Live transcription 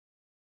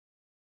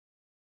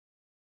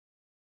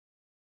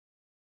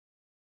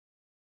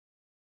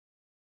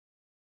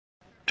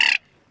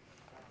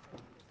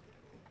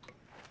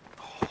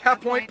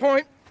Half point,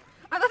 point.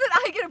 I thought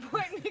that I get a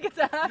point and he gets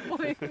a half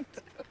point.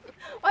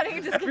 Why don't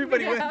you just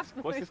Everybody give me a wins. half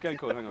point? What's this game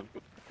called? Hang on.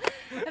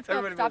 Let's go.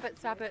 Everybody Stop wins. it,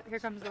 stop it. Here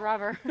comes the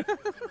robber.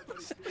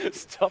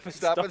 Stop it,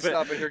 Stop it,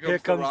 stop it. Here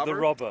comes the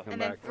robber.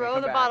 And then back. throw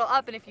Come the back. bottle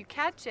up, and if you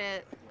catch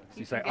it, You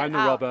can say, get I'm the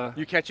out. robber.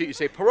 You catch it, you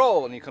say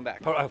parole, and you come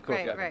back. Oh, of course,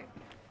 Right, yeah. right.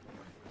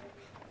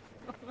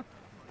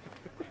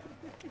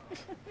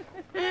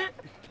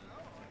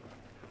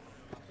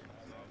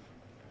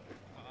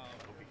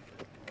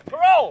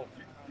 Parole!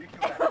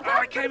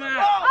 Oh, it came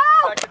out!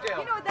 Oh! Back to jail.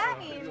 You know what that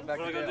means? Back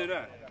What to am I going to jail. do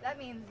now? That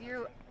means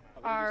you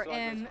are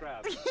in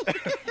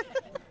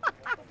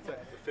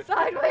Sideways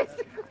sideways.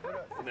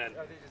 And then.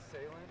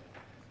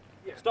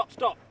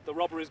 Stop! The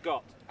robber is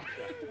got.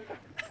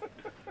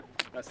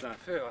 That's that. I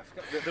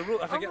forget the rule.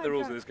 I forget my the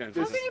rules God. of this game.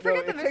 How can you forget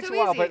it them? They're takes so a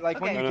while, easy. but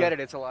like when Okay. you get it,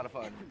 it's a lot of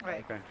fun.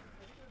 Right. Okay.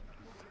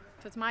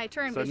 So it's my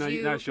turn. So now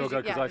it's your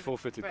go because yeah, I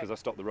forfeited because I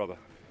stopped the robber.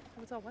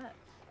 Oh, it's all wet.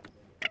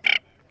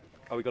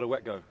 Oh, we got a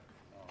wet go.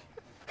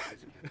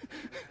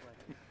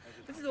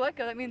 This is a wet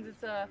go. That means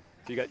it's a.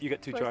 You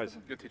get 2 Close tries. the-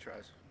 Good 2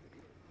 tries.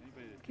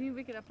 Can you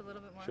wake it up a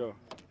little bit more? Sure.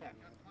 There.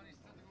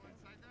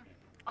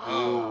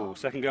 Oh,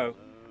 second go.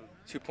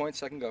 2 points,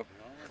 second go.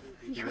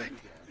 How did you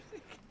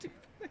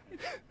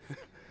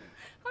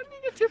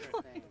get 2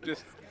 points?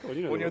 Just Well,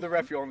 you know when the you're the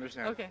ref, you'll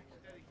understand. Okay.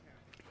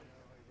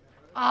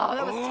 Oh,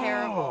 that was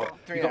terrible.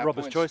 3 You and a got half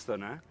robber's points. choice though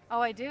now. Oh,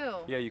 I do.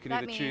 Yeah, you can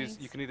That either choose. means-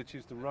 You can either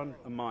choose to run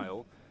a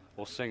mile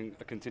or sing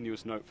a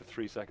continuous note for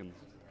 3 seconds.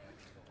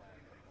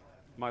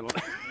 Mile on.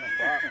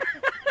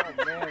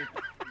 Oh man.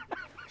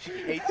 She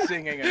hates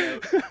singing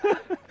it.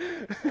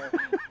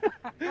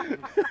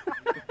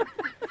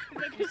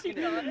 He's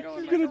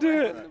gonna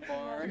do it.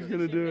 He's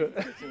gonna do it.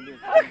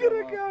 Look at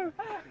her go.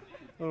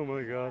 Oh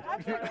my god.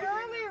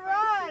 Girly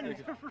run!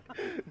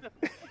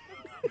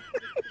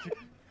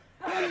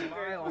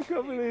 I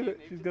can't believe it.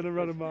 She's gonna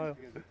run a mile.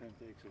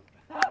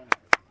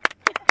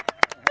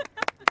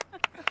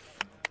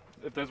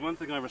 If there's one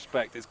thing I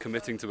respect, it's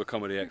committing to a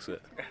comedy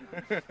exit.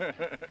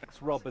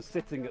 This robber's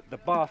sitting at the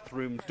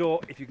bathroom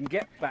door. If you can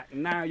get back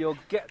now, you'll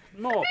get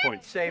more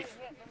points. Safe.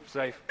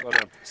 Safe. Well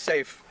done.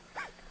 Safe.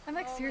 I'm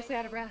like seriously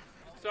out of breath.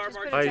 Just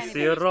put a I tiny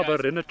see a bit.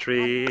 robber in a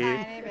tree.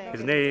 Tiny bit.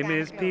 His name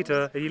is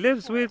Peter. He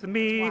lives with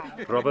me.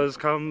 Robbers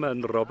come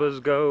and robbers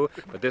go,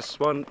 but this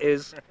one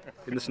is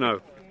in the snow.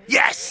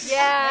 Yes!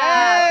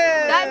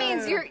 Yeah.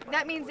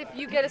 That means if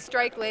you get a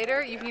strike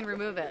later, you can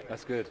remove it.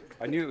 That's good.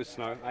 I knew it was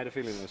snow. I had a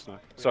feeling it was snow.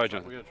 Sorry,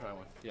 Jonathan. We're gonna try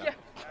one. Yeah.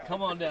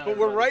 Come on down. But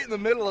we're right in the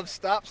middle of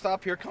stop,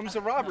 here comes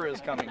the robber is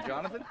coming,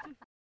 Jonathan.